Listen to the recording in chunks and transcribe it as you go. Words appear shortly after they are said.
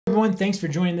Everyone, thanks for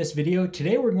joining this video.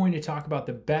 Today we're going to talk about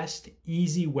the best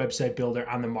easy website builder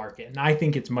on the market, and I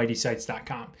think it's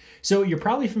MightySites.com. So you're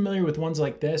probably familiar with ones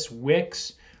like this,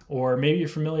 Wix, or maybe you're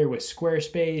familiar with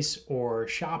Squarespace or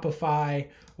Shopify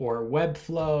or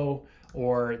Webflow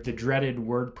or the dreaded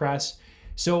WordPress.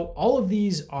 So all of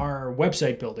these are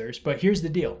website builders, but here's the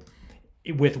deal.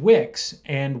 With Wix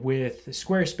and with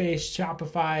Squarespace,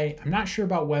 Shopify, I'm not sure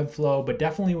about Webflow, but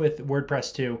definitely with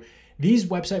WordPress too, these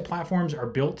website platforms are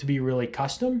built to be really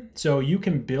custom. So you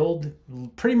can build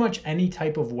pretty much any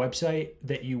type of website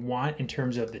that you want in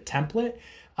terms of the template,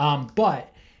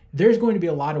 but there's going to be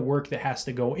a lot of work that has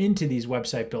to go into these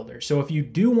website builders. So if you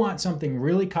do want something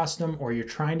really custom or you're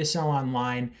trying to sell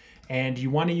online and you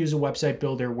want to use a website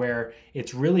builder where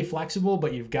it's really flexible,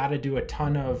 but you've got to do a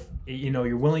ton of,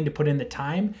 you're willing to put in the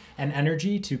time and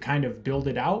energy to kind of build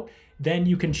it out, then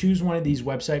you can choose one of these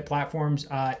website platforms.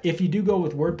 If you do go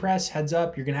with WordPress, heads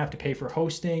up, you're gonna have to pay for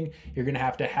hosting. You're gonna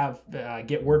have to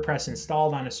get WordPress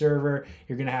installed on a server.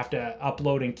 You're gonna have to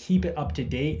upload and keep it up to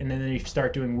date. And then if you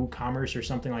start doing WooCommerce or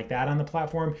something like that on the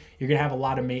platform, you're gonna have a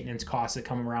lot of maintenance costs that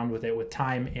come around with it, with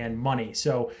time and money.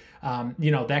 So,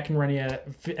 that can run you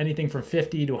anything from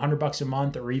 50 to $100 a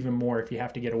month or even more if you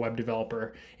have to get a web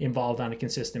developer involved on a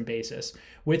consistent basis.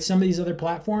 With some of these other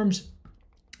platforms,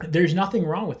 there's nothing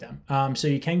wrong with them. So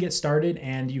you can get started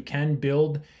and you can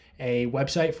build a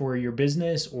website for your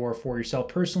business or for yourself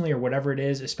personally or whatever it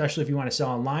is, especially if you want to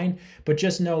sell online. But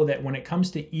just know that when it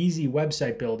comes to easy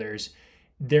website builders,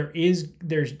 there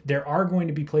are going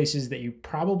to be places that you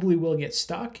probably will get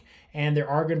stuck, and there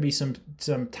are going to be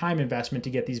some time investment to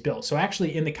get these built. So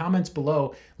actually in the comments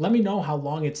below, let me know how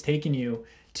long it's taken you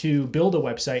to build a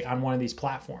website on one of these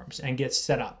platforms and get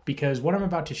set up, because what I'm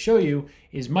about to show you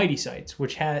is MightySites,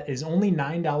 which is only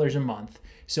 $9 a month.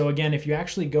 So again, if you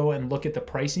actually go and look at the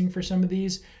pricing for some of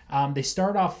these, they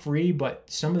start off free, but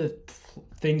some of the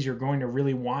things you're going to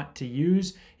really want to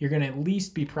use, you're going to at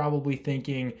least be probably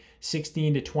thinking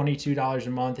 $16 to $22 a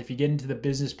month. If you get into the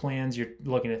business plans, you're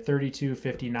looking at $32,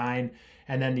 $59,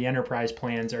 and then the enterprise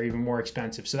plans are even more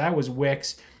expensive. So that was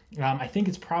Wix. I think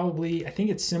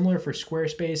it's similar for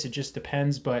Squarespace. It just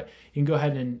depends, but you can go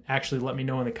ahead and actually let me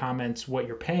know in the comments what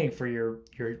you're paying for your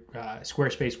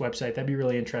Squarespace website. That'd be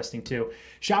really interesting too.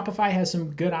 Shopify has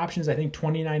some good options. I think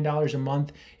 $29 a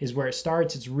month is where it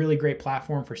starts. It's a really great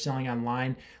platform for selling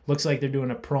online. Looks like they're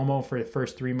doing a promo for the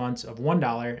first 3 months of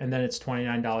 $1, and then it's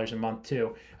 $29 a month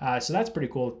too. So that's pretty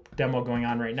cool demo going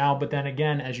on right now. But then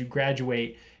again, as you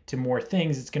graduate to more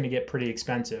things, it's going to get pretty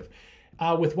expensive.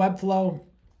 With Webflow,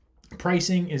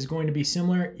 pricing is going to be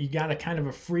similar. You got a kind of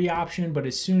a free option, but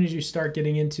as soon as you start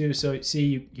getting into, so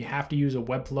see, you have to use a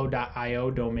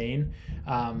webflow.io domain.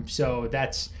 So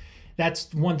that's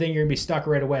one thing you're gonna be stuck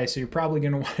right away. So you're probably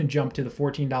gonna want to jump to the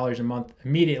 $14 a month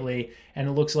immediately. And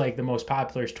it looks like the most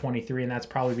popular is $23, and that's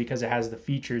probably because it has the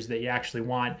features that you actually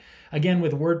want. Again,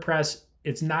 with WordPress,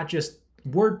 it's not just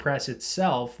WordPress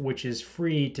itself, which is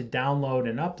free to download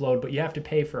and upload, but you have to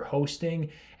pay for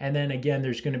hosting. And then again,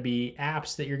 there's going to be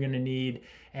apps that you're going to need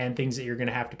and things that you're going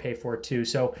to have to pay for too.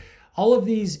 So all of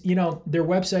these, they're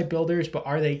website builders, but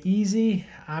are they easy?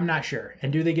 I'm not sure.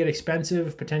 And do they get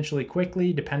expensive potentially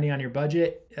quickly, depending on your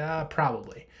budget?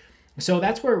 Probably. So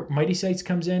that's where MightySites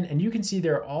comes in, and you can see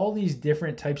there are all these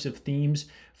different types of themes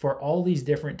for all these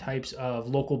different types of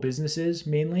local businesses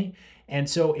mainly. And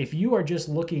so if you are just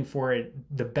looking for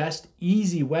the best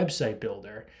easy website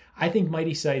builder, I think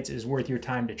MightySites is worth your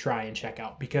time to try and check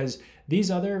out, because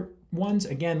these other ones,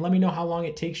 again, let me know how long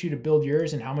it takes you to build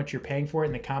yours and how much you're paying for it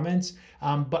in the comments.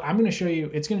 But I'm going to show you,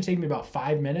 it's going to take me about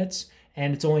 5 minutes,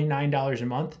 and it's only $9 a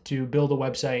month to build a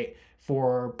website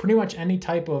for pretty much any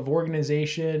type of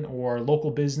organization or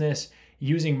local business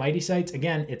using MightySites.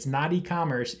 Again, it's not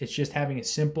e-commerce, it's just having a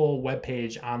simple web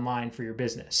page online for your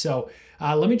business. So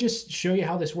let me just show you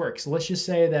how this works. Let's just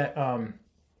say that,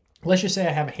 I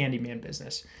have a handyman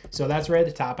business. So that's right at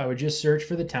the top. I would just search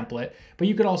for the template, but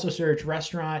you could also search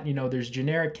restaurant. There's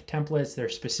generic templates,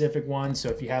 there's specific ones. So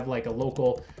if you have like a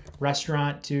local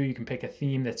restaurant too, you can pick a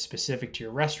theme that's specific to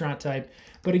your restaurant type.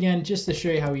 But again, just to show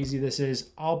you how easy this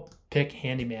is, I'll pick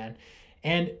handyman.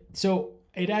 And so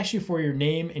it asks you for your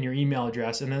name and your email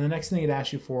address. And then the next thing it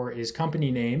asks you for is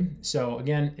company name. So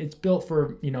again, it's built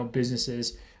for,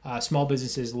 businesses, small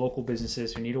businesses, local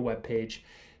businesses who need a web page.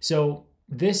 So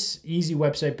this easy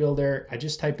website builder, I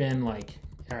just type in all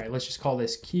right, let's just call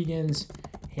this Keegan's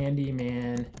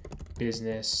Handyman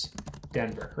Business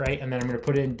Denver, right? And then I'm going to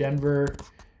put in Denver,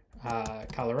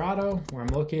 Colorado, where I'm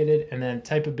located, and then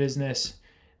type of business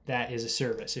that is a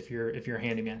service if you're a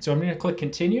handyman. So I'm going to click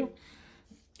continue.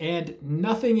 And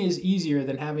nothing is easier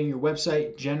than having your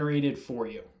website generated for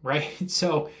you, right?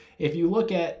 So if you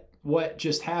look at what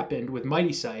just happened with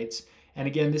Mighty Sites, and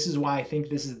again, this is why I think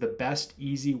this is the best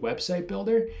easy website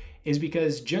builder, is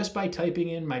because just by typing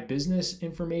in my business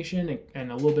information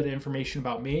and a little bit of information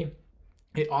about me,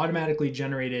 it automatically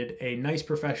generated a nice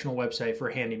professional website for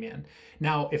Handyman.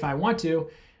 Now, if I want to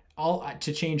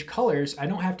change colors, I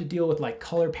don't have to deal with like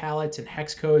color palettes and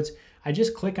hex codes. I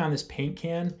just click on this paint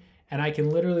can and I can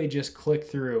literally just click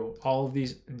through all of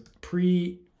these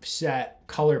preset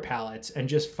color palettes and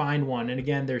just find one. And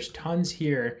again, there's tons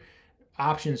here,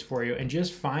 options for you, and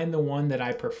just find the one that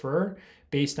I prefer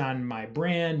based on my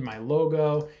brand, my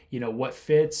logo, what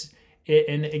fits.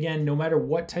 And again, no matter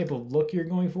what type of look you're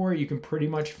going for, you can pretty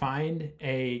much find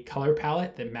a color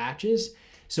palette that matches.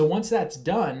 So once that's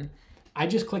done, I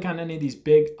just click on any of these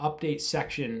big update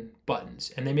section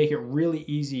buttons, and they make it really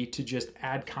easy to just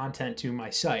add content to my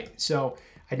site. So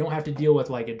I don't have to deal with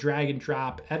like a drag and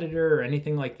drop editor or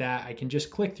anything like that. I can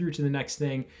just click through to the next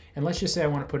thing. And let's just say I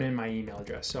want to put in my email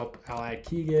address. So I'll add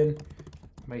Keegan,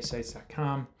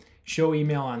 mightysites.com. Show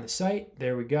email on the site.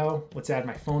 There we go. Let's add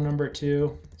my phone number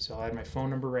too. So I'll add my phone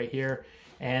number right here.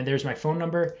 And there's my phone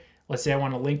number. Let's say I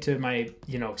want to link to my,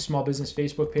 small business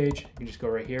Facebook page. You can just go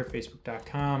right here,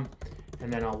 facebook.com,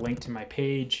 and then I'll link to my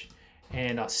page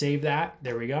and I'll save that.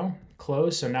 There we go.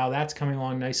 Close. So now that's coming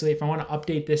along nicely. If I want to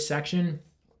update this section,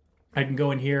 I can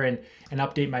go in here and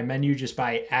update my menu just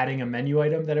by adding a menu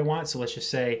item that I want. So let's just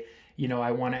say,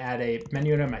 I want to add a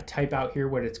menu item. I type out here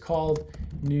what it's called,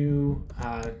 new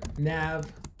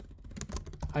nav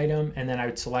item, and then I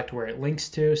would select where it links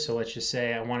to. So let's just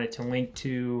say I want it to link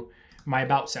to my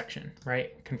about section,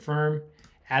 right? Confirm,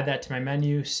 add that to my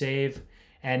menu, save,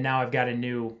 and now I've got a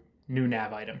new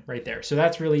nav item right there. So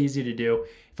that's really easy to do.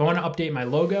 If I want to update my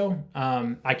logo,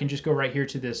 I can just go right here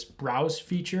to this browse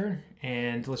feature,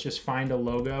 and let's just find a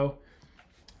logo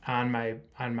on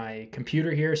my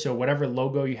computer here. So whatever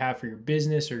logo you have for your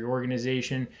business or your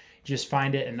organization, just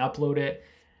find it and upload it.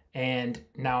 And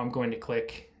now I'm going to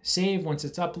click save once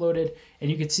it's uploaded.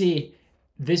 And you can see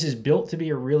this is built to be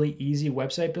a really easy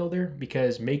website builder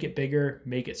because make it bigger,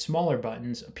 make it smaller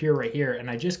buttons appear right here. And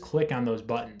I just click on those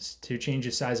buttons to change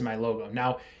the size of my logo.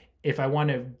 Now, if I want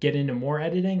to get into more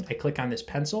editing, I click on this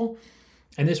pencil.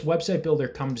 And this website builder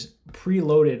comes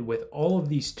preloaded with all of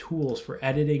these tools for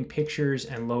editing pictures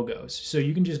and logos. So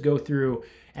you can just go through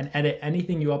and edit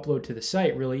anything you upload to the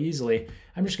site really easily.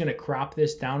 I'm just going to crop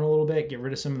this down a little bit, get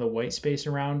rid of some of the white space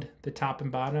around the top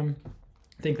and bottom.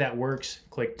 I think that works.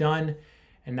 Click done.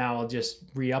 And now I'll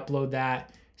just re-upload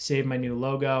that, save my new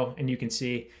logo, and you can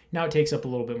see now it takes up a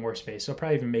little bit more space. So I'll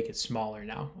probably even make it smaller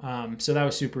now. So that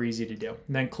was super easy to do.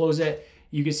 And then close it.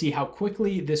 You can see how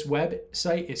quickly this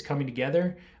website is coming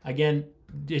together. Again,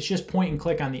 it's just point and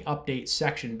click on the update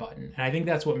section button. And I think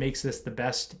that's what makes this the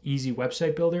best easy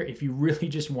website builder. If you really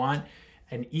just want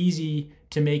an easy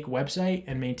to make website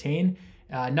and maintain,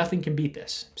 nothing can beat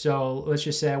this. So let's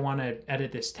just say I want to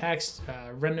edit this text,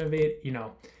 renovate,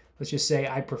 let's just say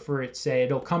I prefer it, say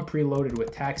it'll come preloaded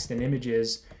with text and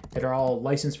images that are all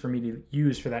licensed for me to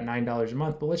use for that $9 a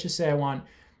month. But let's just say I want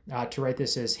to write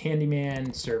this as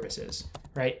handyman services,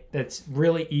 right? That's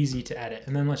really easy to edit.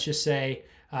 And then let's just say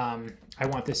I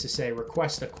want this to say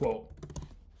request a quote.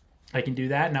 I can do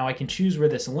that. Now I can choose where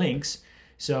this links.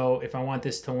 So if I want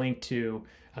this to link to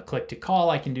a click to call,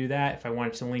 I can do that. If I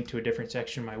want it to link to a different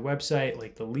section of my website,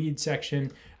 like the lead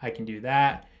section, I can do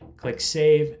that. Click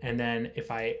save. And then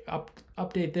if I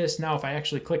update this, now if I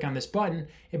actually click on this button,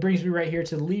 it brings me right here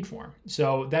to the lead form.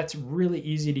 So that's really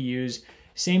easy to use.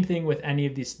 Same thing with any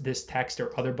of this text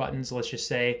or other buttons. Let's just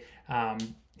say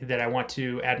that I want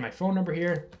to add my phone number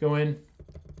here. Go in,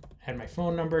 add my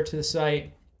phone number to the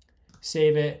site,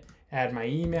 save it, add my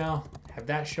email, have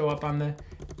that show up on the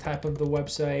top of the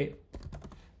website.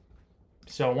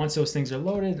 So once those things are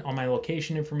loaded, all my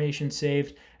location information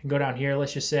saved, and go down here.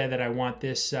 Let's just say that I want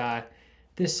this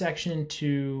this section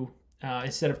to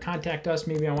instead of contact us,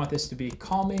 maybe I want this to be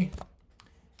call me.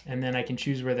 And then I can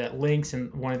choose where that links,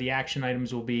 and one of the action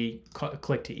items will be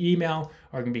click to email,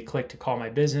 or it can be click to call my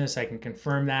business. I can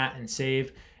confirm that and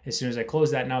save as soon as I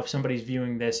close that. Now, if somebody's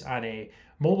viewing this on a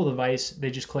mobile device, they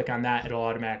just click on that, it'll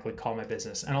automatically call my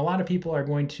business. And a lot of people are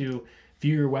going to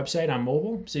view your website on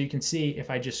mobile. So you can see if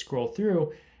I just scroll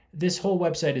through, this whole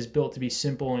website is built to be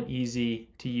simple and easy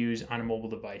to use on a mobile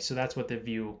device. So that's what the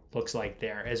view looks like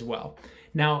there as well.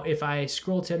 Now, if I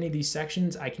scroll to any of these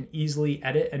sections, I can easily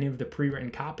edit any of the pre-written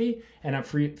copy, and I'm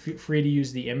free to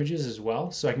use the images as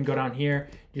well. So I can go down here,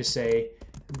 just say,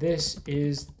 this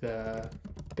is the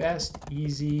best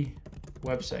easy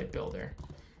website builder.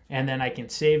 and then I can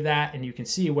save that, and you can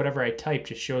see whatever I type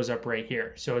just shows up right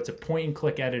here. So it's a point and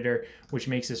click editor, which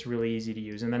makes this really easy to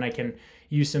use. And then I can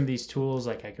use some of these tools,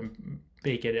 like I can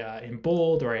make it in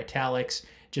bold or italics,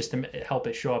 just to help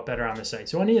it show up better on the site.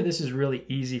 So any of this is really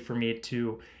easy for me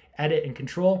to edit and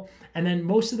control. And then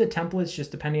most of the templates, just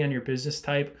depending on your business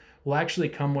type, will actually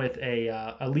come with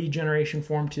a lead generation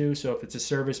form too. So if it's a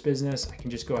service business, I can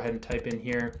just go ahead and type in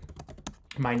here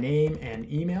my name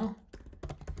and email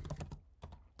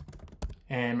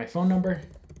and my phone number,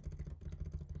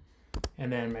 and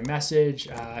then my message.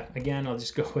 Again, I'll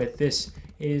just go with, this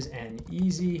is an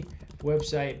easy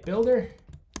website builder,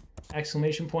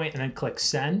 exclamation point, and then click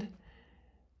send.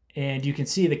 And you can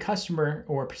see the customer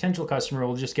or potential customer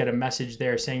will just get a message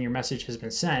there saying your message has been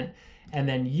sent. And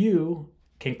then you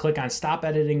can click on stop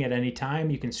editing at any time.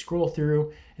 You can scroll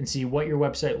through and see what your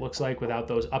website looks like without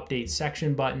those update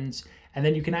section buttons. And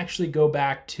then you can actually go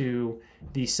back to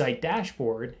the site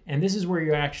dashboard, and this is where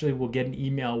you actually will get an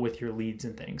email with your leads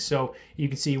and things. So you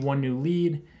can see one new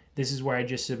lead. This is where I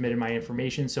just submitted my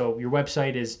information. So your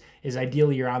website is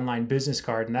ideally your online business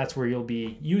card, and that's where you'll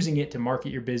be using it to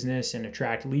market your business and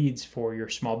attract leads for your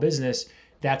small business.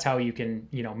 That's how you can,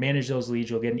 manage those leads.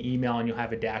 You'll get an email and you'll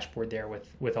have a dashboard there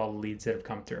with all the leads that have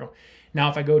come through. Now,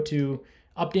 if I go to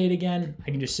update again,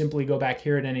 I can just simply go back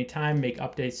here at any time, make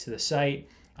updates to the site.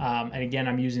 And again,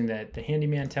 I'm using the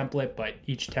handyman template, but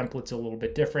each template's a little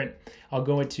bit different. I'll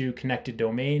go into connected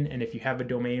domain, and if you have a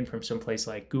domain from someplace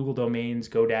like Google Domains,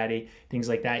 GoDaddy, things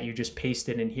like that, you just paste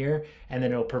it in here, and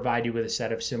then it'll provide you with a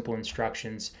set of simple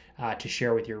instructions to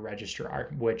share with your registrar,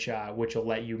 which will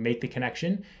let you make the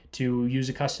connection to use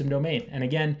a custom domain. And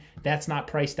again, that's not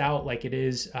priced out like it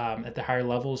is at the higher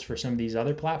levels for some of these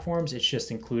other platforms. It's just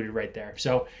included right there.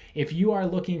 So if you are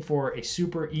looking for a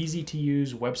super easy to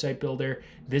use website builder,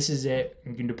 this is it.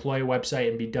 You can deploy a website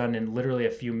and be done in literally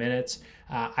a few minutes.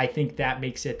 I think that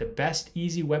makes it the best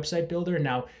easy website builder.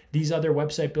 Now, these other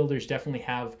website builders definitely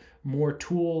have more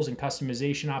tools and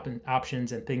customization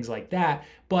options and things like that,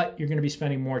 but you're going to be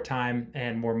spending more time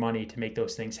and more money to make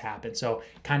those things happen. So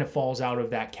it kind of falls out of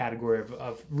that category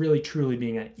of really truly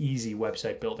being an easy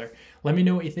website builder. Let me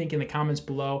know what you think in the comments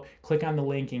below. Click on the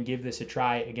link and give this a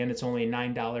try. Again, it's only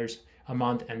 $9 a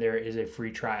month, and there is a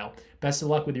free trial. Best of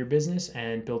luck with your business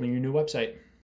and building your new website.